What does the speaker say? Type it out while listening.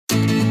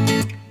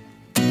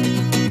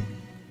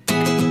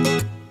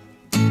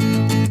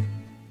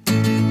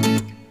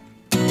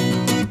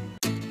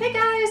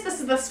This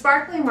is the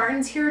Sparkling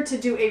Martins here to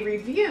do a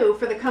review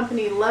for the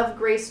company Love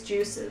Grace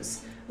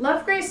Juices.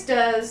 Love Grace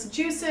does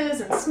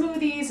juices and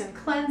smoothies and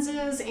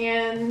cleanses,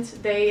 and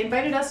they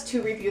invited us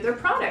to review their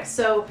products.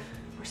 So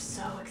we're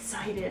so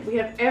excited. We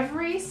have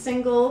every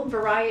single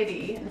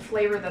variety and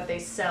flavor that they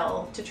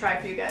sell to try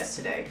for you guys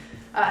today.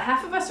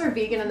 Half of us are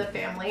vegan in the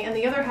family, and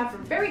the other half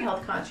are very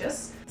health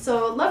conscious.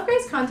 So Love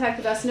Grace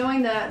contacted us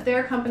knowing that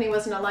their company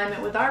was in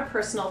alignment with our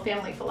personal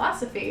family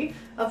philosophy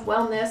of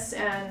wellness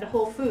and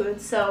whole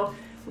foods, so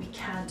we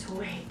can't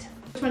wait.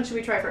 Which one should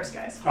we try first,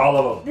 guys? All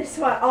of them. This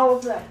one, all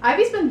of them.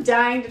 Ivy's been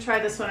dying to try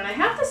this one, and I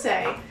have to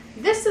say,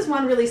 this is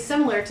one really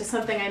similar to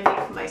something I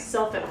make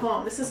myself at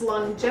home. This is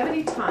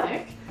Longevity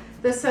Tonic.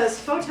 This has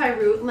Fotai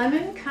root,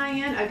 lemon,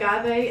 cayenne,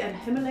 agave, and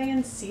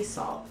Himalayan sea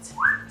salt.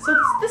 So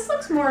this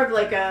looks more of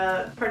like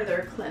a part of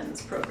their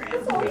cleanse program.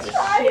 We just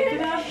shake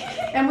it up.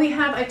 And we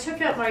have, I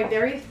took out my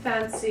very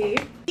fancy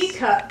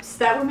teacups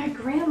that were my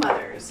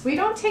grandmother's. We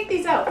don't take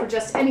these out for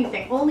just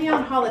anything, only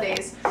on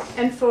holidays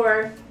and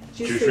for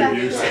juice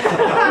reviews.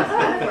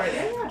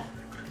 Yeah.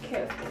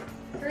 Okay.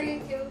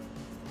 3,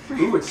 2.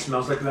 Ooh, it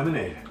smells like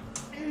lemonade.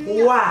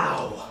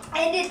 Wow.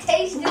 And it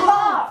tastes good.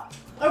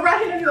 Oh,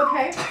 Ryan, are you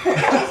okay?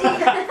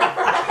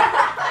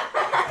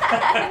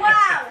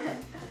 Wow.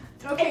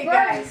 Okay,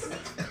 guys.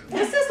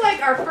 This is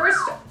like our first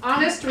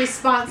honest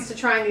response to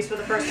trying these for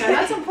the first time.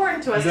 That's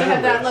important to us to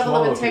have that level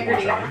of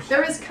integrity.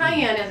 There is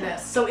cayenne in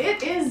this, so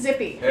it is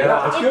zippy.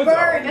 Yeah, it's good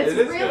though.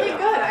 It's really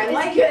good. I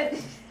like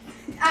it.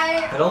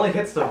 It only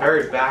hits the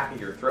very back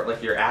of your throat,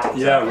 like your apples.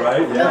 Yeah,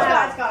 right?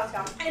 Yeah. It's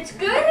gone. It's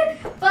good,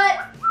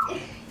 but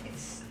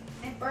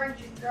it burns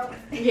your throat.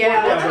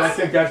 Yeah, But I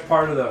think that's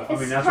part of the, I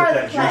mean, that's what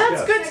that juice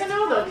that's does. good to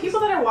know though. People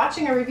that are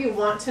watching our review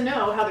want to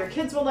know how their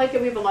kids will like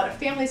it. We have a lot of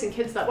families and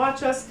kids that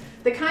watch us.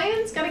 The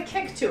cayenne's got a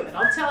kick to it,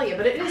 I'll tell you,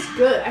 but it is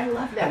good. I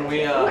love that. Can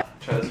we try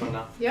this one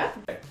now? Yeah?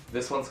 Okay.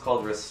 This one's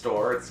called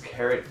Restore. It's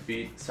carrot,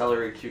 beet,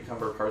 celery,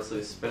 cucumber,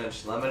 parsley,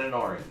 spinach, lemon, and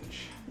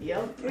orange.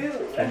 Yep.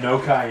 And no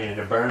cayenne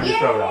to burn your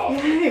throat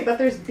off. Yay, but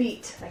there's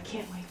beet. I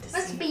can't wait to see.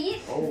 Let's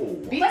beet. Oh.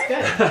 Beet's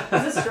good.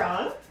 Is it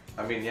strong?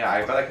 I mean, yeah,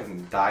 I bet I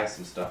can dye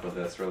some stuff with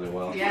this really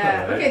well.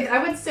 Yeah. Right. Okay,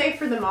 I would say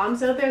for the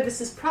moms out there,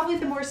 this is probably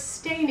the more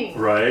staining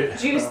Right?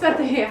 juice that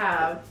they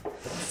have.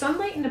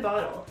 Sunlight in a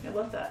bottle. I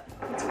love that.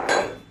 That's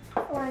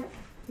great.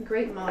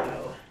 Great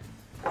motto.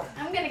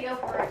 I'm gonna go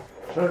for it.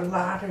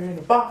 Sunlight in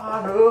a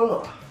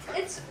bottle.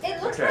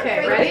 It looks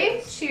Okay,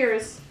 ready?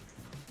 Cheers.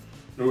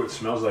 Ooh, it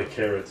smells like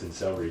carrots and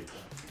celery.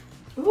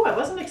 Ooh, I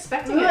wasn't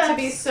expecting Ooh, it to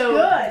be that's so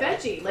good.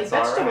 veggie, like It's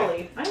all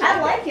vegetable-y.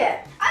 I like it.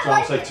 It's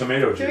almost like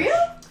tomato juice. Do you?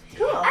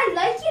 Cool. I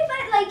like it,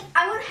 but like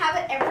I would have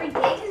it every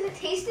day because the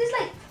taste is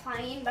like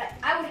plain. But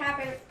I would have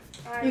it.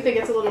 You think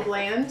it's a little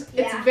bland?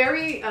 Yeah. It's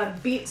very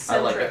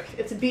beet-centric. I like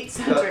It's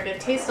beet-centric. It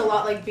tastes a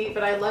lot like beet,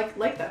 but I like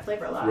that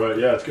flavor a lot. Right,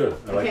 yeah, it's good.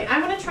 I like Okay, it.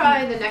 I'm going to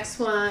try the next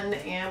one,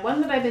 and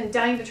one that I've been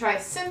dying to try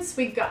since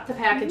we got the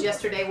package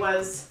yesterday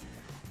was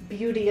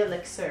Beauty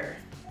Elixir.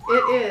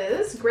 It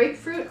is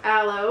grapefruit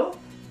aloe.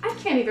 I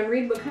can't even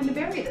read what kind of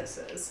berry this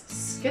is.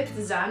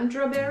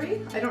 Schizandra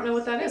berry? I don't know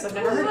what that is. I've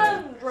never heard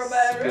of it.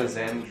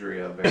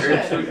 Schizandria berry.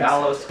 Grapefruit,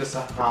 aloe,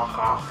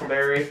 schizandria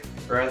berry,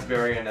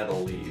 raspberry, and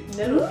nettle leaf.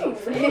 Nettle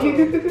leaf.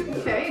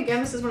 Okay, again,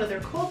 this is one of their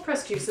cold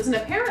pressed juices, and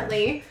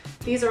apparently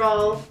these are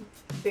all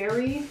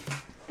berry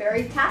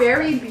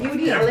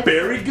beauty Yeah, elixir.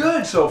 very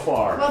good so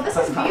far. Well, this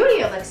is beauty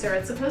elixir.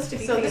 It's supposed to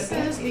be. So this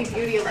is the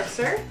beauty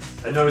elixir.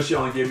 I noticed you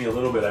only gave me a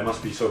little bit. I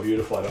must be so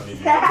beautiful. I don't need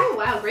to. Oh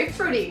wow,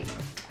 grapefruity.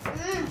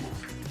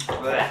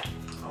 Blech.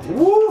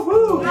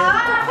 Woohoo!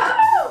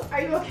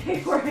 Are you okay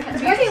for it?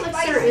 Beauty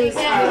elixir is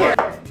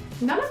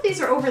none of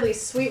these are overly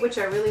sweet, which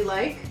I really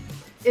like.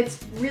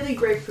 It's really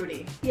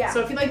grapefruity. Yeah.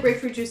 So if you like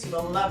grapefruit juice, you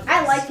will love this.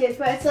 I like it,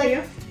 but it's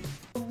like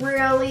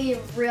really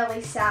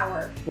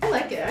sour. I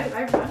like it.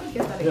 I would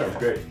get that Yeah, again. it's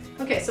great.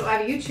 Okay, so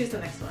Ivy, you choose the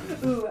next one.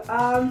 Ooh,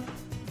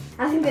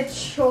 I think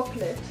it's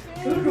chocolate.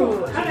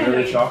 Ooh, Is how it did I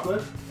really know?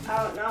 chocolate?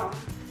 I don't know.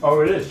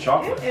 Oh, it is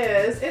chocolate.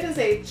 It is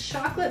a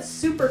chocolate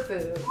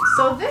superfood.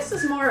 So this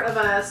is more of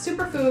a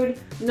superfood,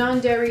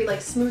 non-dairy, like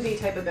smoothie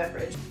type of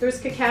beverage. There's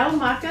cacao,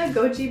 maca,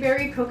 goji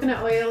berry,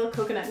 coconut oil,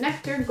 coconut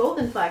nectar,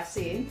 golden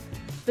flaxseed,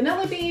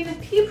 vanilla bean,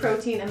 pea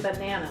protein, and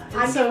banana. And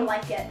I don't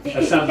like it.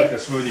 That sounds like a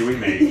smoothie we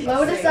made.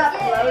 Load us up,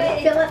 load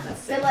it, fill it, Let's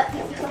see.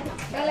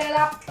 fill it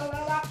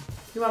up.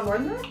 You want more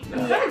than that? No.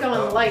 I'm kind of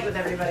going light with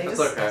everybody, That's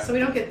just okay. so we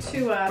don't get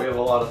too. We have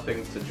a lot of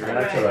things to drink.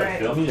 That's Right, all right. right.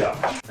 Fill me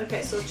up.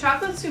 Okay, so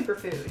chocolate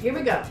superfood. Here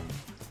we go.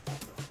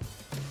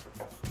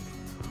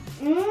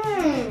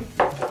 Mmm,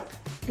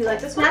 You like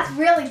this one? that's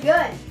really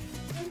good.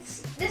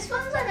 This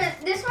one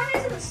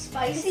isn't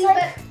spicy,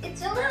 but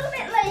it's a little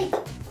bit like,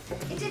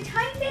 it's a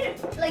tiny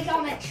bit of, like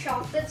on the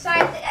chocolate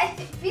side. I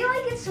feel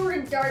like it's sort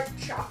of dark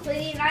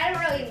chocolatey, and I don't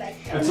really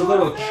like that. It's a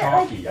little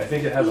chalky. I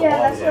think it has a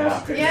lot of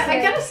that. Yeah,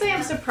 I gotta say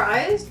I'm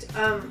surprised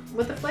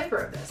with the flavor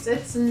of this.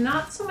 It's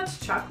not so much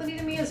chocolatey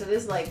to me as it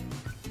is like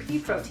pea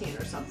protein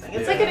or something.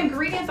 It's like an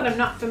ingredient that I'm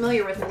not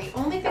familiar with, and the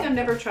only thing I've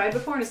never tried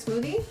before in a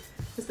smoothie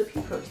is the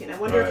pea protein. I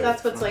wonder if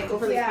that's what's like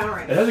over the counter.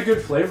 It has a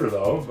good flavor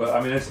though, but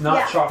I mean it's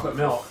not chocolate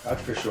milk,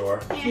 that's for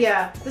sure.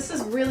 Yeah, this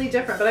is really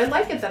different, but I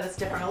like it that it's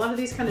different. A lot of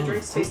these kind of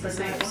drinks taste the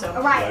same. So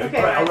Alright.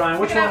 Okay, Ryan,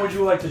 which one would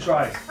you like to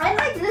try? I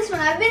like this one.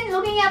 I've been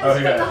looking at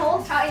this one the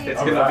whole time. It's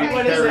gonna be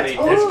What is it?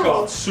 carroty. It's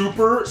called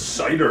Super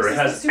Cider. It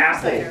has Super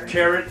apple, Cider.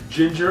 carrot,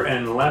 ginger,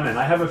 and lemon.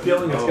 I have a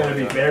feeling it's going to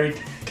be very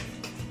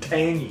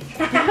tangy.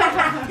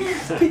 I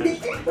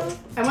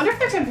wonder if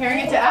they're comparing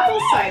it to apple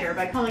cider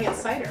by calling it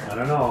cider. I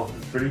don't know.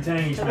 It's pretty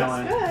tangy That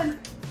smelling. looks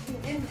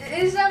good.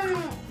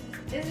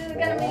 Is it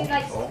gonna be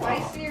like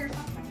spicy or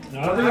something? No,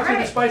 I don't think it's going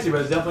to be spicy,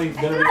 but it's definitely I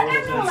going to feel be a like I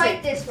little don't tangy.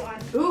 like this one.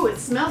 Ooh, it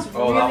smells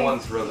Oh, really.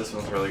 this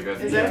one's really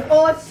good. Is it?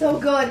 Oh, it's so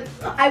good.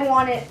 I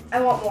want it. I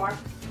want more.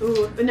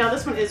 Ooh, but now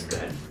this one is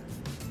good.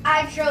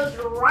 I chose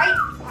right.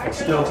 It's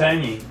still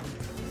tangy. Still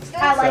It's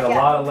I like got a it.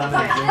 lot of lemon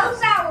But and a ginger. little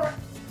sour.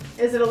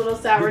 Is it a little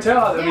You sour? can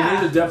tell. I mean,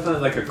 Yeah. these are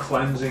definitely like a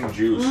cleansing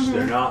juice.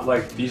 They're not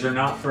like these are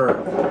not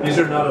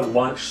a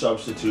lunch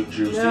substitute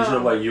juice. No. These are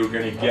like you're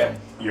gonna get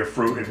your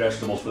fruit and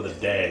vegetables for the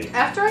day.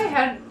 After I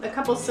had a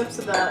couple sips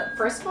of the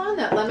first one,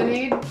 that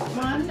lemonade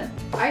one,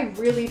 I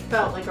really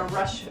felt like a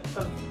rush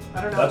of,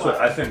 I don't know That's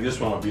what I think this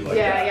one would be like.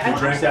 Yeah, that. yeah, If I you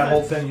drank think that so.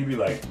 whole thing, you'd be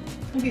like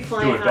You'd be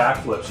flying doing high.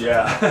 backflips.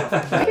 Yeah.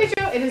 Okay,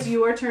 Joe, it is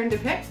your turn to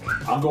pick.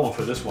 I'm going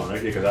for this one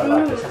right here because I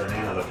like this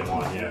banana looking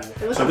one. Yeah.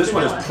 looks So this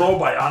one is vanilla.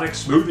 probiotic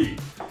smoothie.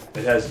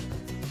 It has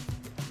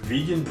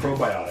vegan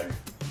probiotic,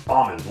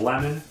 almond,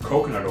 lemon,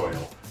 coconut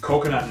oil,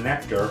 coconut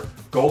nectar,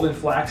 golden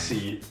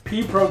flaxseed,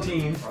 pea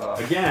protein,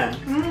 again,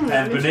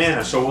 and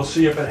banana. So we'll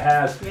see if it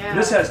has. Yeah.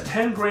 This has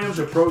 10 grams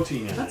of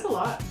protein in That's it. a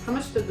lot. How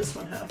much did this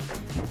one have?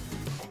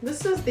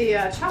 This is the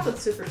chocolate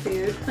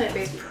superfood,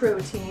 plant-based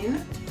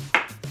protein.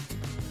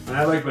 And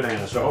I like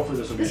banana, so hopefully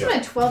this will be This one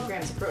had 12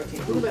 grams of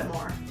protein, a little bit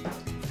more.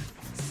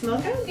 Smell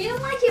I good? feel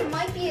like it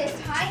might be a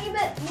tiny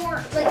bit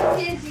more like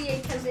fizzy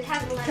because it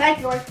has lemon. Thank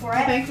you for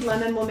I think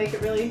lemon will make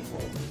it really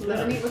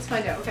lemony. Let's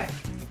find out. Okay.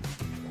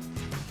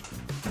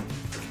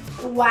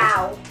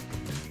 Wow.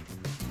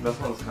 This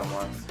one's come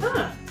once.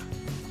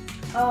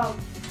 Huh.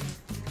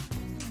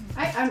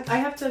 I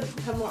have to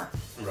have more.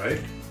 Right?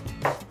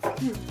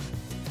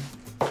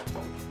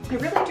 I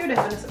really do to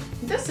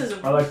have this is a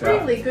I like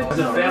that. really good As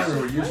a family, combination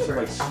we're of used to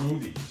like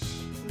flavors.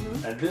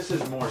 smoothies. And this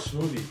is more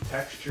smoothie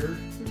texture,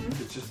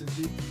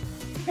 consistency.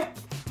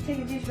 Take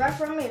a juice right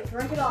from me and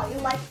drink it all. You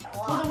like it a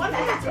lot. Well, the one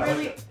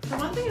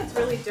thing that's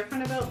really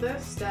different about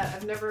this that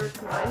I've never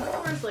combined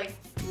before is like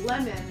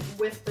lemon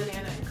with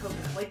banana and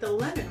coconut. Like the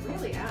lemon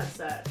really adds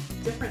that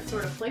different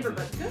sort of flavor,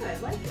 but good. I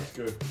like it.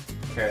 Good.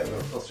 Okay,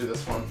 let's do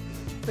this one.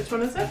 Which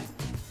one is it?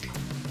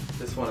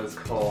 This one is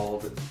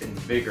called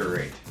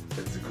Invigorate.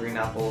 It's green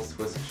apple,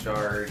 Swiss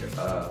chard,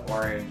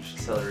 orange,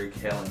 celery,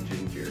 kale, and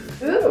ginger.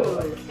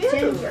 Ooh,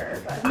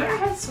 Ginger. I've never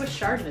had Swiss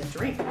chard in a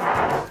drink.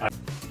 Pass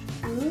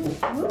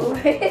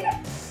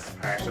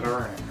it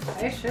around.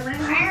 That's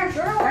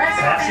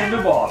in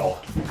the bottle.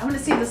 I want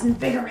to see if this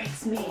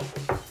invigorates me.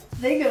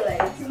 Yeah.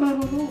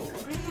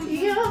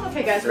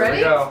 Okay, guys, There we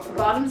ready? go.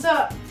 Bottoms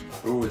up.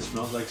 Ooh, it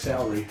smells like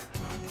celery.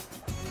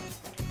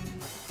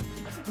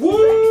 Woo!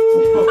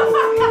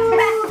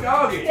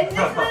 Doggy! It's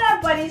not that,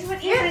 buddies,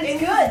 but even it's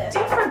good. It's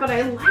different, but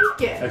I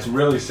like it. That's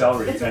really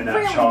celery It's and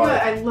really that good. chard.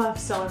 I love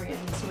celery in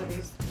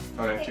smoothies.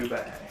 Okay, too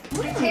bad.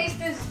 The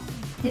taste is.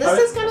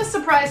 This is going to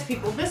surprise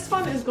people. This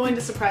one is going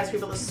to surprise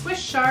people. The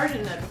Swiss chard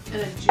and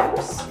a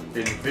juice.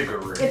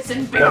 Invigorate. It's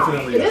invigorating.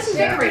 Definitely It a is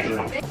snack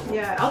invigorating. drink.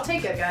 Yeah, I'll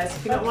take it, guys.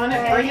 If you don't want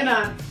it, bring it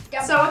on.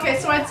 Yep. So,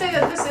 so I'd say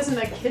that this isn't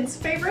a kid's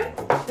favorite.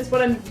 Is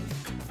what I'm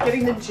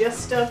getting the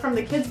gist of from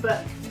the kids,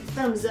 but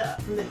thumbs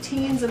up from the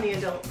teens and the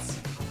adults.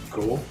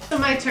 Cool. So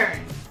my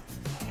turn.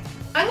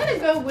 I'm gonna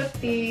go with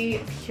the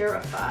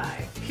Purify.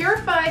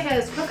 Purify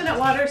has coconut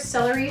water,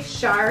 celery,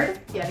 chard,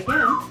 yet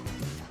again,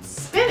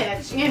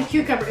 spinach, and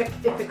cucumber.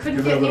 If it couldn't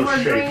Give it get a any little more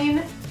shake.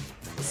 green,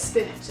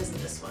 spinach is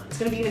in this one. It's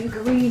gonna be even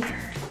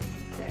greener.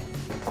 Okay.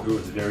 Ooh,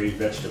 it's very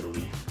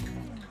vegetable-y.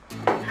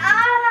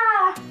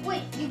 Ah!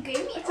 Wait, you gave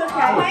me. It's okay.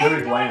 Oh, it's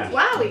very bland.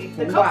 Wowie,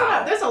 the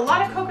coconut. There's a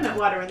lot of coconut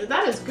water in there.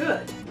 That is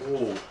good.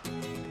 Ooh.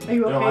 Are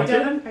you don't okay, like it?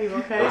 Devin? Are you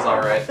okay? It was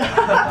alright.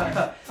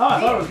 Oh, I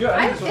thought it was good.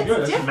 I think this was It's good.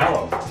 It's different.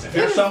 mellow. If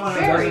you're It is someone who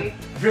very- doesn't,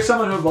 if you're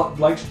someone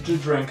who likes to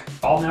drink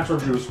all natural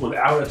juice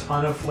without a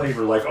ton of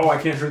flavor, like oh I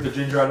can't drink the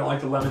ginger, I don't like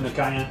the lemon, the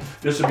cayenne,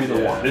 this would be the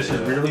one. This is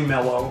really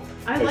mellow.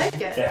 I like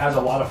it. It has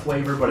a lot of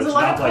flavor, but There's it's a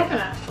lot not of like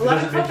coconut. it A lot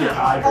of doesn't make you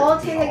coconut. hydrated. All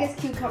it tastes like is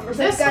cucumbers.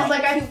 This Like, is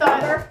like I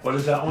cucumber. thought. What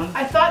is that one?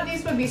 I thought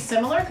these would be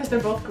similar because they're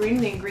both green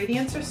and the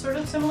ingredients are sort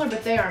of similar,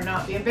 but they are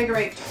not. The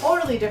Invigorate,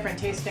 totally different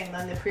tasting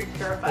than the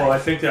Purified. Well, I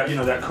think that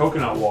that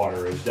coconut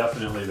water is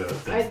definitely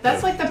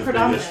That's like the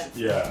predominant. biggest-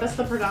 yeah. That's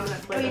the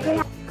predominant But you flavor. can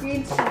have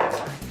green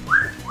sunshine.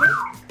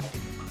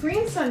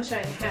 Green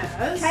Sunshine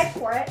has. Type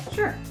for it.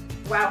 Sure.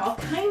 Wow, all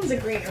kinds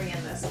of greenery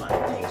in this one.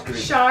 it's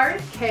green.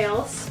 Chard,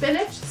 kale,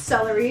 spinach,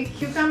 celery,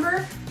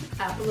 cucumber,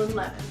 apple, and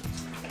lemon.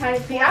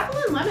 The apple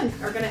and lemon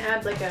are going to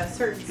add like a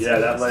certain Yeah,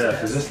 that sweetness layer to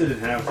because this. this didn't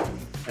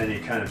have any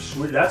kind of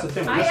sweet. That's the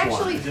thing with I this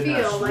actually one. It didn't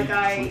have feel like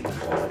I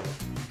sweetness.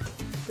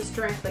 just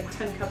drank like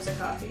 10 cups of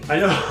coffee. I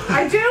know.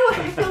 I do.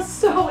 I feel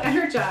so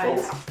energetic.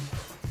 energized.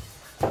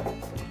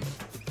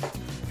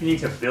 You need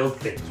to build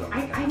things on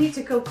it. I need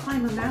to go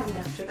climb a mountain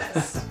after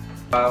this.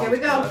 Wow. Here we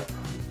go.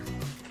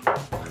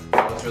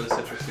 That was really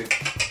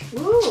citrusy.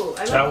 Ooh,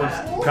 I That like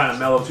that. one's kind of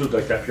mellow too,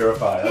 like that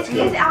Purify. That's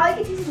good. I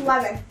like it tastes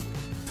lemon.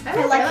 I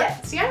like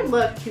that. See, I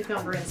love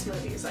cucumber in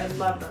smoothies. I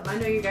love them. I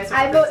know you guys are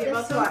I vote crazy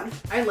about this them. one.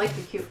 I like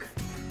the cuke.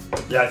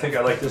 Yeah, I think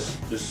I like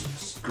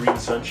this green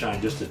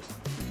sunshine just a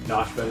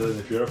notch better than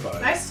the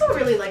Purify. I still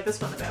really like this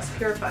one the best.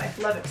 Purify.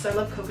 Love it because I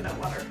love coconut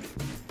water.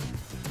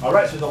 All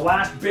right, so the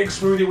last big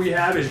smoothie we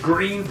have is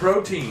green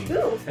protein.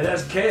 Ooh. It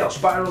has kale,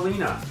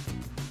 spirulina,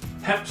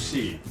 hemp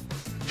seed,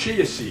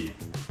 chia seed,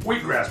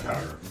 wheatgrass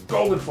powder,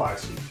 golden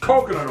flaxseed,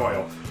 coconut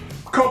oil,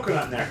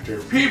 coconut nectar,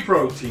 pea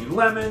protein,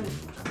 lemon,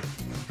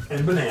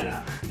 and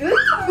banana.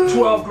 Ooh.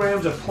 12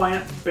 grams of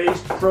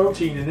plant-based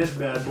protein in this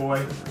bad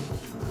boy.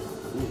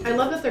 I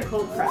love that they're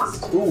cold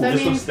pressed. Ooh, that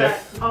this means one's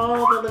that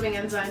all the living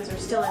enzymes are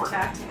still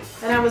intact.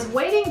 And I was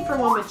waiting for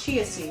one with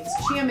chia seeds.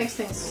 Chia makes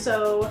things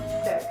so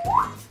thick.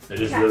 It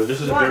is really,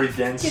 this is a very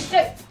dense, Too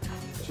thick.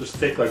 it's just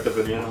thick like the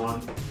banana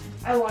one.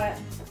 I want it.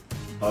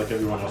 I like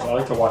everyone else. I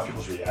like to watch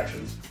people's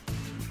reactions.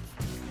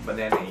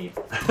 Banana-y.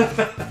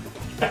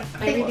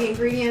 I read the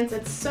ingredients.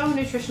 It's so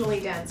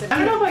nutritionally dense. And I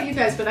don't know about you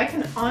guys, but I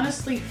can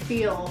honestly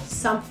feel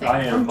something.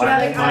 I am. I'm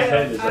My like,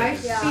 head is like I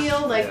this.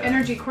 feel like Yeah.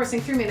 energy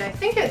coursing through me, and I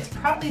think it's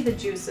probably the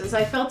juices.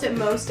 I felt it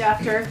most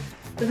after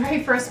the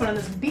very first one, and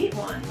this beet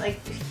one, like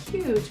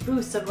huge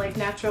boost of like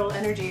natural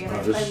energy, and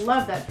Oh, I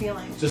love that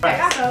feeling. Just-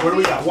 Okay, so what do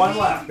we got? One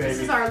left, This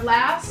baby. is our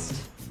last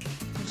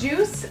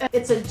juice.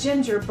 It's a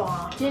ginger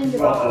bomb.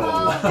 Ginger.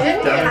 Uh-oh.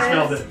 It Devin is-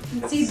 smelled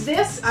it. See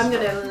this? I'm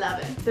gonna love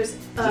it. There's Is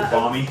it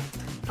balmy?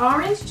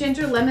 orange,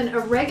 ginger, lemon,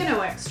 oregano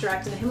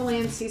extract, and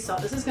Himalayan sea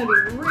salt. This is going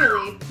to be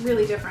really,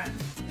 really different.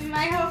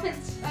 I hope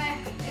it's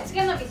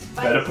gonna be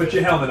spicy. Better put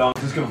your helmet on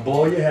because it's going to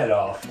blow your head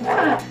off.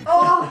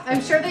 Oh.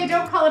 I'm sure they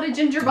don't call it a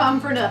ginger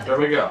bomb for nothing. There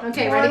we go.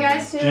 Okay, ready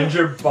guys?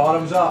 Ginger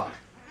bottoms up.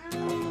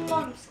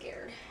 I'm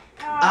scared.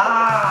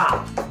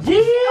 Ah!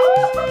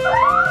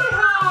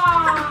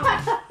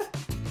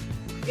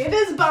 It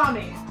is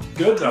balmy.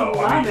 Good though. I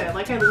I love mean, it.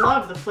 Like I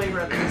love the flavor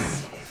of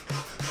this.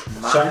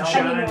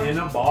 sunshine in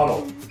a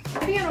bottle.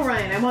 Eddie and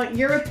Orion, I want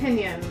your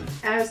opinion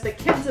as the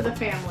kids of the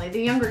family,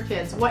 the younger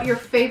kids, what your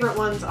favorite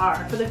ones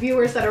are for the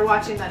viewers that are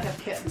watching that have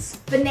kids.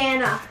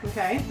 Banana.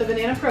 Okay, the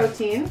banana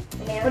protein.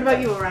 Banana. What about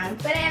you, Orion?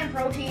 Banana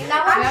protein.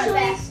 That one's the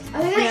best.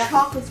 I think Yeah. the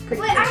chocolate's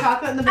pretty Wait, good. The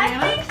chocolate and the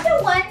banana? I think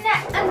the one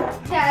that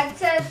Dad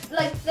said,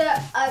 like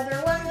the other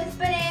one with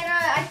banana,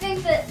 I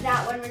think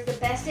that one was the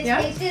best. It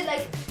Yeah? tasted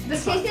like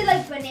This one.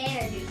 like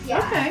banana juice. Yeah.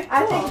 Okay,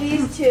 I cool. think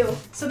these two.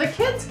 So the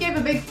kids gave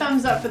a big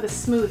thumbs up for the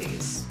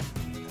smoothies.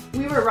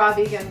 We were raw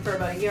vegan for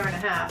about a year and a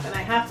half, and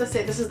I have to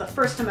say this is the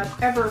first time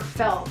I've ever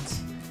felt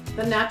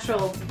the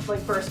natural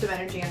like burst of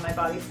energy in my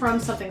body from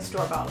something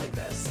store-bought like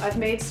this. I've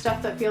made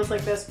stuff that feels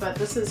like this, but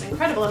this is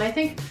incredible, and I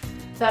think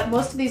that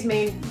most of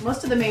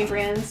the main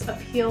brands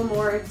appeal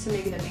more to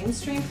maybe the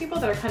mainstream people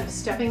that are kind of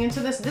stepping into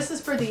this. This is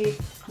for the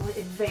more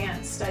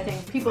advanced, I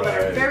think, people that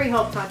are Right. very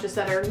health conscious,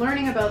 that are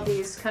learning about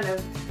these kind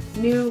of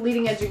new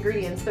leading edge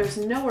ingredients. There's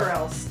nowhere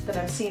else that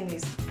I've seen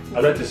these.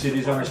 I'd like to see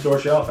these on the store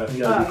shelf. I think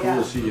that'd be Oh, cool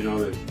yeah. to see, you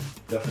know,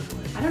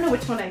 definitely. I don't know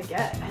which one I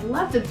get. I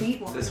love the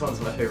beet one. This one's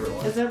my favorite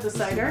one. Is that the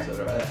cider?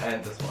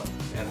 And this one.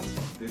 And this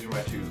one. These are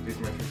my two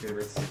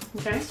favorites.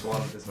 Okay. This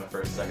one is my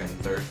first, second, and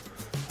third.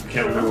 I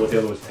can't remember what the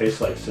other ones taste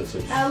like since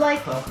it's I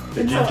like.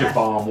 the ginger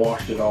bomb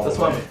washed it all This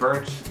away. one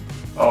burnt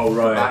Oh,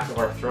 the right. back of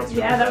our throats.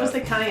 Yeah, that was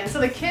the cayenne. So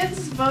the kids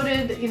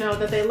voted, you know,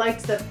 that they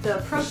liked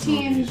the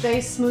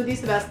protein-based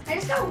smoothies the best. I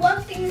just got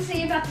one thing to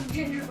say about the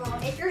ginger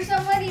bomb. If you're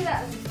somebody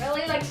that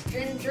really likes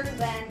ginger,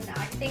 then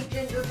I think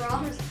ginger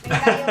bomb is something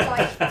that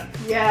you'll like.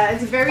 Yeah,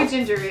 it's very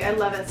gingery. I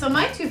love it. So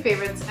my two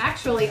favorites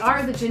actually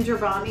are the ginger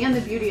bomb and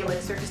the beauty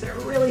elixir because they're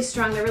really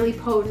strong. They're really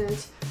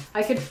potent.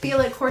 I could feel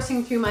it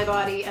coursing through my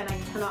body, and I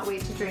cannot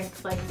wait to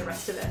drink like the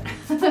rest of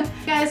it.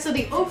 Guys, so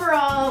the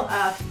overall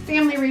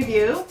family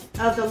review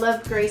of the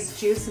Love Grace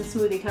Juice and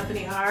Smoothie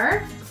Company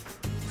are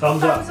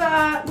Thumbs thumbs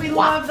up. up. We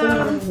love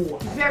them.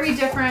 Very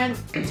different.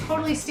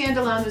 Totally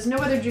standalone. There's no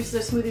other juices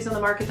or smoothies on the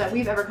market that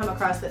we've ever come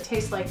across that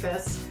taste like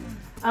this.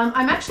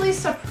 I'm actually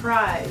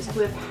surprised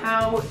with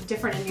how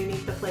different and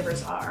unique the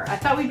flavors are. I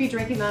thought we'd be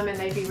drinking them and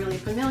they'd be really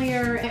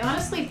familiar. I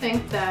honestly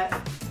think that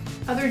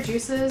other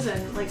juices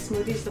and like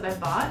smoothies that I've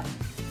bought,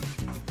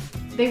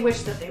 they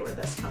wish that they were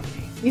this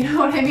company. You know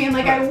what I mean?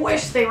 Like I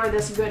wish they were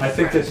this good. I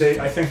think fresh.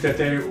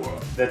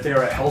 that they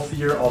are a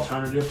healthier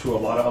alternative to a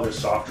lot of other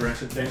soft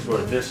drinks and things, where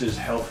this is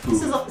health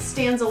food. This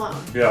stands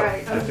alone. Yeah,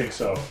 Right. I think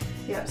so.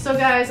 Yeah. So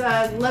guys,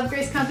 Love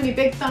Grace Company,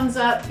 big thumbs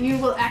up. You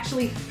will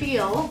actually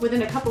feel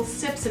within a couple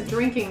sips of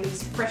drinking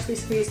these freshly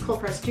squeezed cold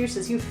pressed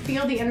juices, you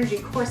feel the energy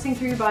coursing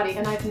through your body,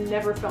 and I've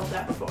never felt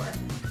that before.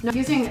 Now,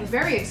 using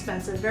very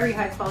expensive, very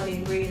high quality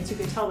ingredients, you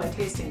can tell by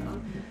tasting them.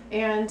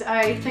 And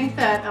I think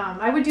that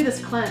I would do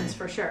this cleanse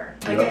for sure.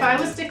 Like if I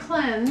was to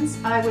cleanse,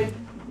 I would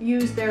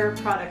use their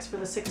products for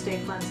the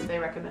 6-day cleanse that they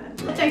recommend.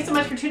 Thanks so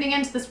much for tuning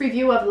in to this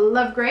review of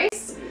Love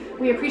Grace.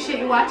 We appreciate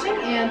you watching,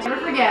 and never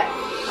forget,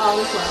 all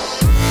is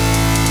well.